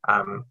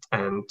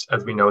 And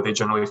as we know, they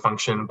generally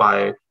function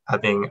by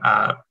having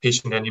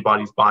patient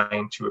antibodies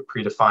bind to a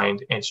predefined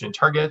antigen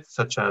target,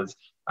 such as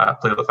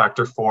platelet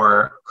factor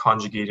 4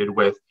 conjugated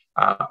with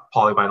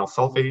polyvinyl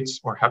sulfate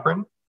or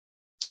heparin.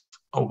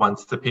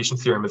 Once the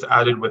patient's serum is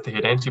added with the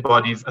HIT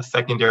antibodies, a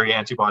secondary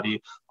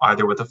antibody,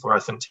 either with a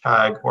fluorescent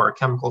tag or a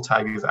chemical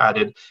tag, is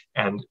added,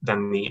 and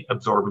then the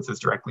absorbance is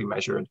directly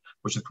measured,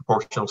 which is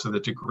proportional to the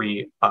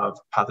degree of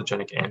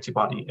pathogenic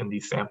antibody in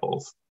these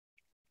samples.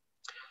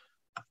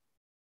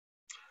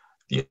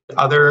 The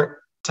other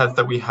test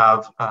that we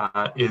have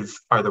are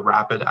the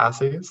rapid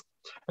assays.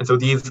 And so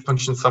these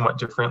function somewhat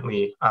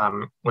differently.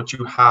 What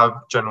you have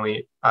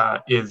generally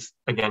is,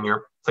 again,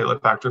 your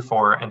platelet factor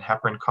 4 and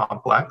heparin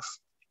complex.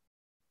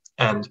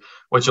 And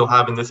what you'll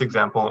have in this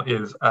example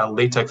is a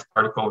latex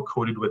particle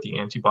coated with the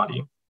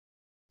antibody.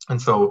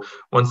 And so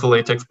once the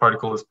latex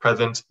particle is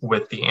present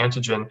with the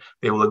antigen,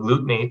 they will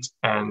agglutinate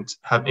and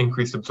have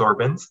increased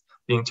absorbance,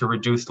 leading to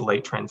reduced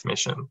light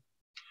transmission.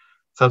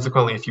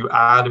 Subsequently, if you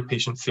add a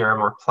patient's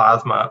serum or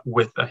plasma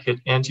with a HIT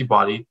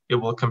antibody, it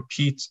will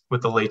compete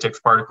with the latex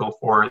particle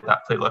for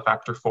that platelet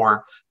factor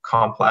 4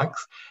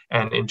 complex.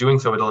 And in doing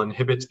so, it'll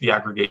inhibit the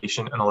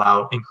aggregation and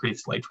allow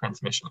increased light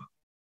transmission.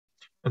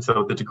 And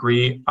so the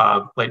degree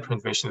of light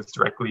transmission is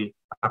directly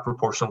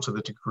proportional to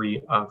the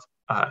degree of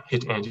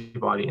HIT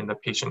antibody in the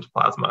patient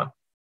plasma.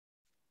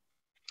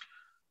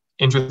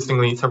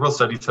 Interestingly, several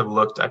studies have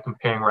looked at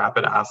comparing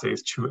rapid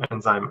assays to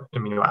enzyme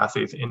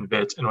immunoassays in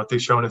VITT, and what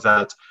they've shown is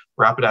that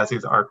rapid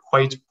assays are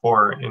quite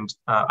poor in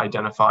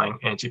identifying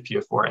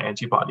anti-PF4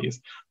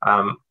 antibodies.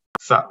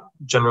 So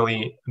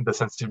generally, the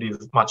sensitivity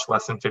is much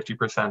less than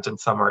 50%, and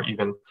some are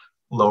even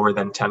lower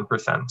than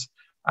 10%.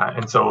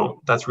 And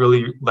so that's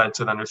really led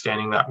to the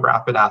understanding that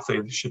rapid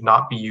assays should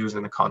not be used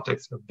in the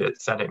context of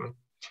VITT setting.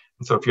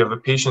 And so if you have a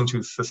patient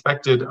who's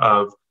suspected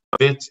of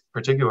VITT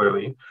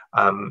particularly,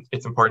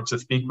 it's important to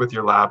speak with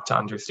your lab to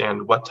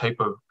understand what type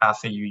of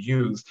assay you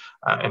use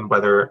and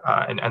whether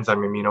an enzyme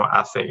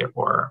immunoassay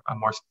or a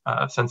more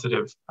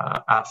sensitive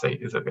assay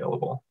is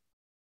available.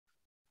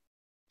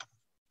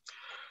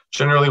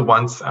 Generally,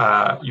 once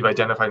you've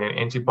identified an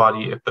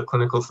antibody, if the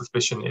clinical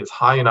suspicion is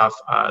high enough,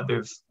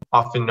 there's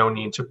often no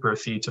need to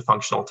proceed to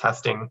functional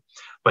testing.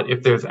 But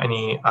if there's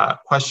any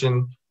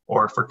question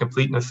or for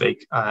completeness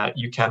sake,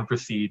 you can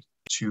proceed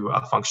to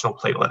a functional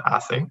platelet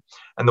assay.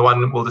 And the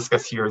one we'll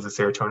discuss here is a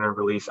serotonin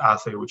release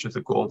assay, which is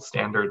a gold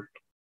standard.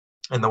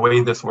 And the way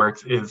this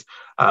works is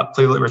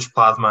platelet-rich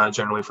plasma,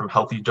 generally from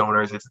healthy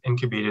donors, is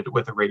incubated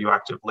with a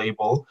radioactive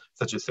label,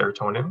 such as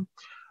serotonin.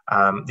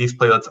 These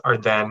platelets are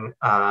then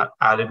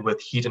added with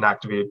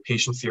heat-inactivated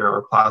patient serum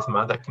or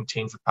plasma that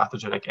contains a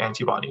pathogenic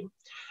antibody.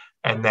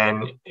 And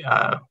then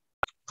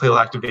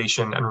platelet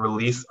activation and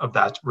release of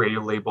that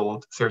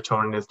radio-labeled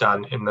serotonin is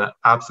done in the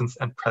absence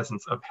and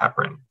presence of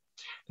heparin.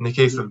 In the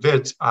case of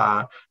VITT,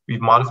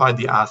 we've modified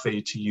the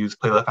assay to use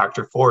platelet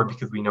factor 4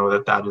 because we know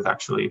that that is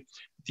actually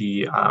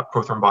the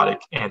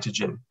prothrombotic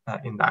antigen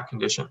in that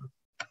condition.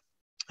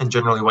 And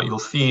generally what you'll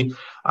see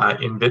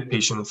in VITT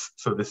patients,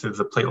 so this is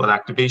the platelet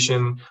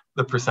activation,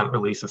 the percent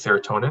release of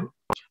serotonin.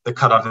 The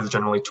cutoff is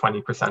generally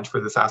 20% for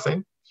this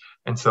assay.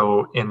 And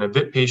so in a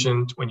VITT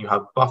patient, when you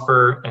have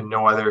buffer and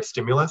no other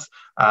stimulus,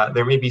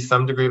 there may be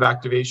some degree of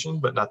activation,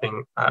 but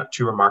nothing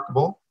too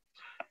remarkable.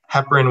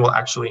 Heparin will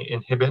actually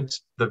inhibit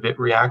the VITT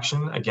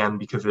reaction, again,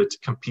 because it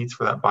competes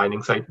for that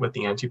binding site with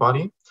the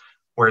antibody,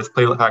 whereas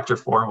platelet factor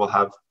 4 will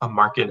have a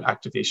marked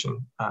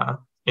activation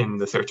in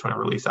the serotonin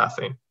release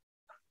assay.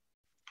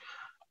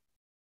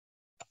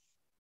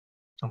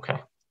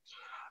 Okay.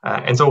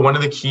 And so one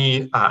of the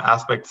key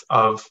aspects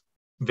of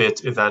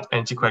VITT is that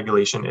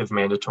anticoagulation is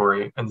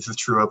mandatory, and this is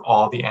true of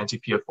all the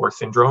anti-PF4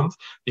 syndromes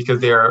because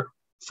they are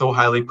so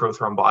highly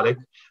prothrombotic.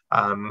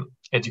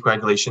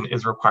 Anticoagulation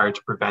is required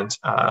to prevent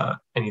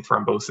any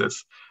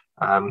thrombosis,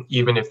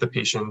 even if the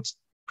patient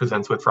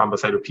presents with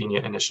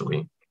thrombocytopenia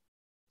initially.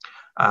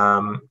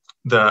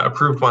 The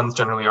approved ones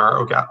generally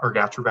are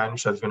orgatroban,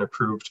 which has been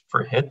approved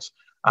for HIT.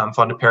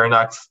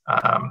 Fondaparinux,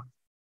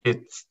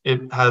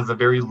 it has a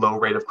very low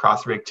rate of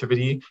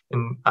cross-reactivity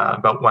in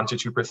about 1 to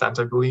 2%,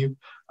 I believe.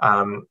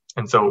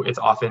 And so it's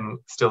often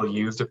still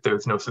used if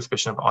there's no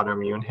suspicion of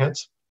autoimmune HIT.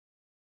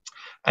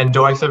 And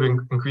DOACs have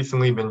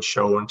increasingly been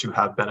shown to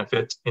have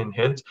benefit in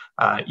HIT,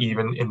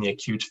 even in the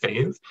acute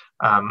phase,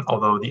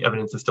 although the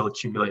evidence is still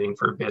accumulating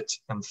for VITT.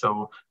 And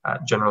so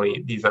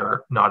generally, these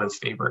are not as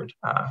favored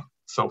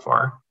so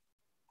far.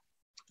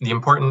 The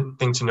important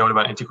thing to note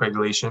about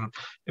anticoagulation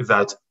is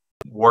that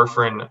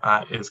warfarin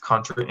is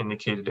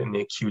contraindicated in the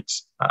acute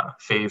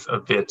phase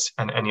of VITT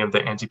and any of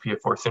the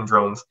anti-PF4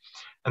 syndromes.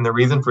 And the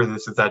reason for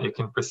this is that it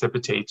can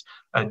precipitate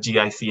a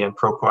DIC and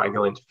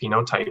procoagulant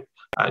phenotype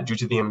due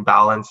to the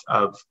imbalance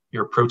of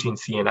your protein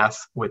CNS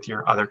with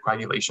your other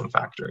coagulation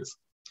factors.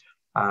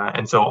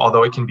 And so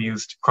although it can be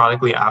used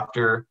chronically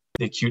after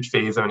the acute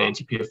phase of an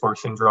anti-PF4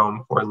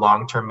 syndrome for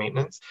long-term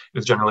maintenance, it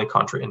is generally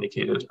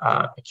contraindicated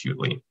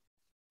acutely.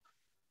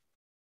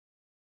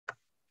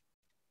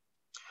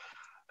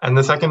 And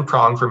the second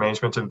prong for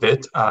management of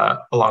VITT,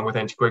 along with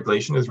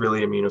anticoagulation, is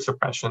really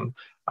immunosuppression,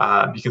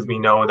 because we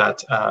know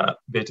that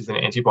VITT is an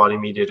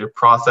antibody-mediated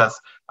process.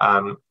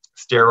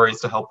 Steroids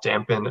to help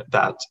dampen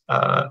that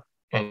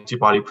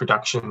antibody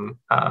production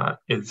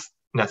is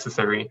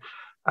necessary.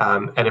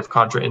 And if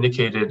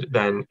contraindicated,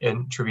 then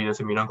intravenous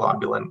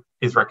immunoglobulin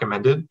is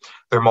recommended.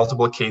 There are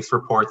multiple case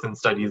reports and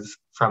studies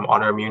from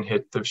autoimmune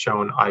HIT that have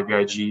shown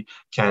IVIG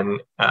can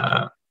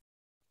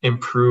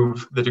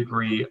improve the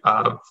degree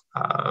of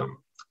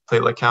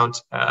platelet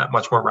count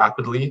much more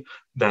rapidly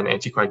than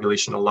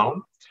anticoagulation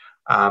alone.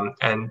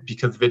 And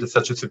because VITT is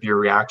such a severe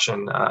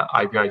reaction,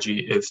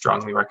 IVIG is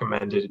strongly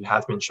recommended and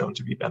has been shown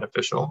to be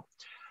beneficial.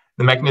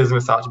 The mechanism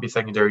is thought to be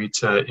secondary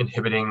to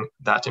inhibiting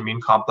that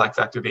immune complex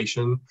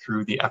activation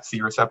through the Fc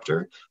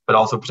receptor, but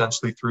also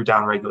potentially through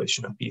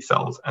downregulation of B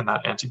cells and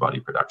that antibody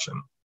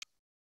production.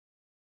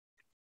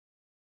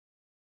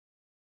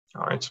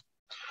 All right.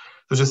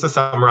 So just to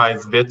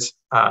summarize, VITT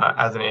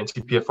as an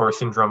anti-PF4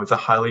 syndrome is a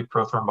highly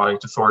prothrombotic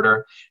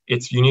disorder.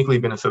 It's uniquely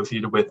been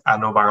associated with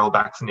adenoviral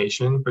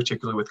vaccination,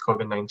 particularly with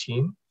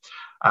COVID-19.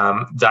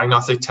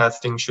 Diagnostic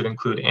testing should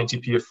include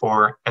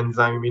anti-PF4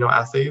 enzyme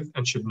immunoassays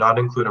and should not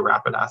include a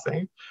rapid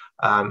assay.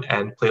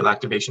 And platelet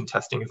activation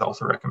testing is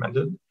also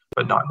recommended,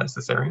 but not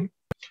necessary.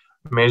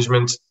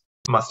 Management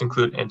must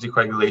include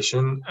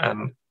anticoagulation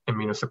and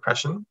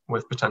immunosuppression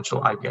with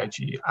potential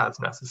IVIG as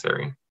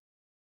necessary.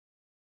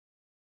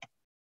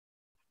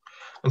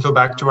 And so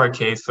back to our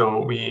case,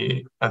 so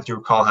we, as you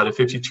recall, had a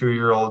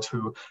 52-year-old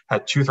who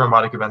had 2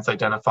 thrombotic events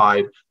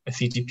identified, a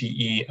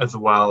CTPE as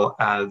well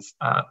as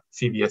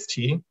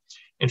CVST.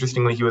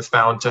 Interestingly, he was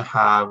found to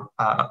have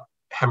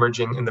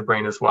hemorrhaging in the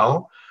brain as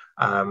well,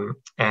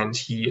 and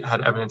he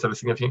had evidence of a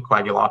significant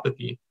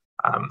coagulopathy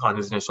on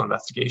his initial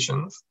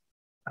investigations.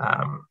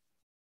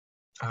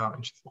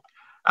 Interesting.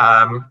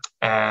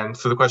 And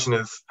so the question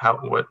is,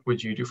 what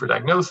would you do for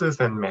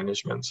diagnosis and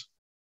management?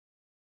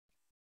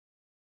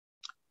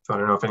 So I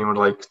don't know if anyone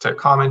would like to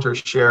comment or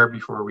share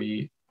before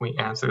we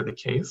answer the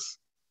case.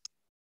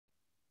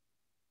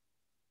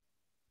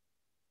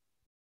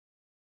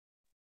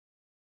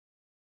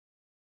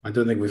 I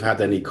don't think we've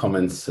had any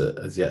comments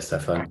as yet,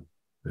 Stefan.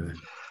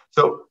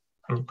 So,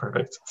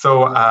 perfect.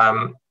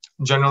 So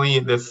generally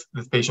this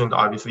patient,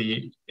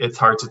 obviously it's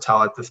hard to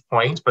tell at this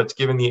point, but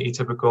given the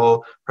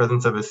atypical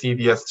presence of a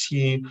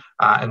CVST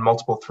and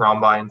multiple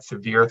thrombi and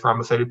severe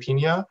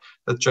thrombocytopenia,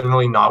 that's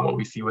generally not what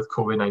we see with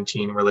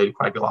COVID-19 related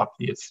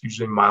coagulopathy. It's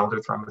usually milder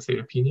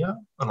thrombocytopenia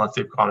unless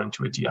they've gone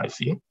into a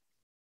DIC.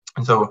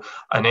 And so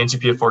an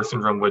anti-PF4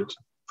 syndrome would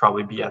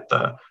probably be at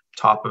the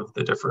top of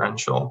the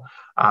differential.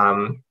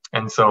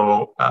 And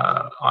so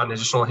on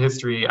additional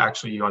history,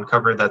 actually you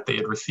uncovered that they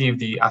had received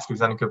the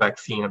AstraZeneca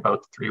vaccine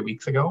about 3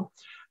 weeks ago.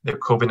 Their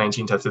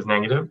COVID-19 test is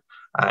negative.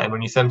 And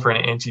when you send for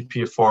an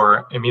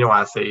anti-PF4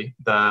 immunoassay,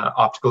 the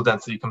optical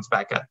density comes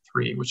back at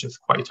 3, which is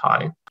quite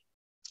high.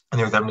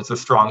 And there's evidence of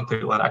strong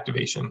platelet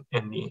activation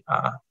in the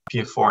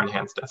PF4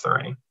 enhanced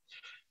SRA.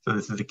 So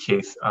this is a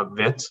case of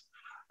VITT.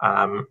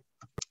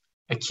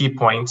 A key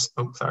point,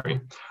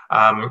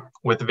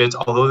 with VITT,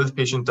 although this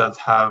patient does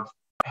have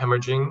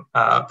hemorrhaging,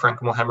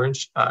 parenchymal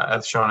hemorrhage,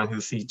 as shown in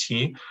his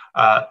CT.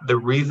 The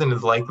reason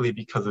is likely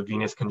because of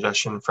venous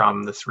congestion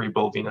from the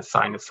cerebral venous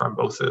sinus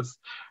thrombosis.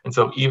 And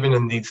so even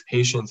in these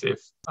patients, if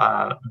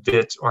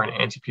VITT or an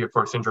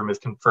anti-PF4 syndrome is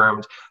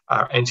confirmed,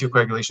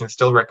 anticoagulation is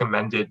still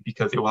recommended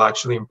because it will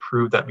actually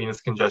improve that venous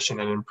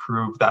congestion and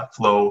improve that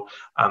flow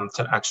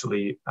to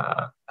actually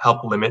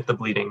help limit the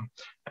bleeding.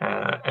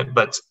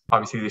 But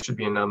obviously they should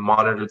be in a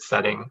monitored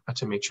setting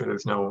to make sure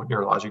there's no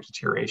neurologic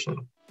deterioration.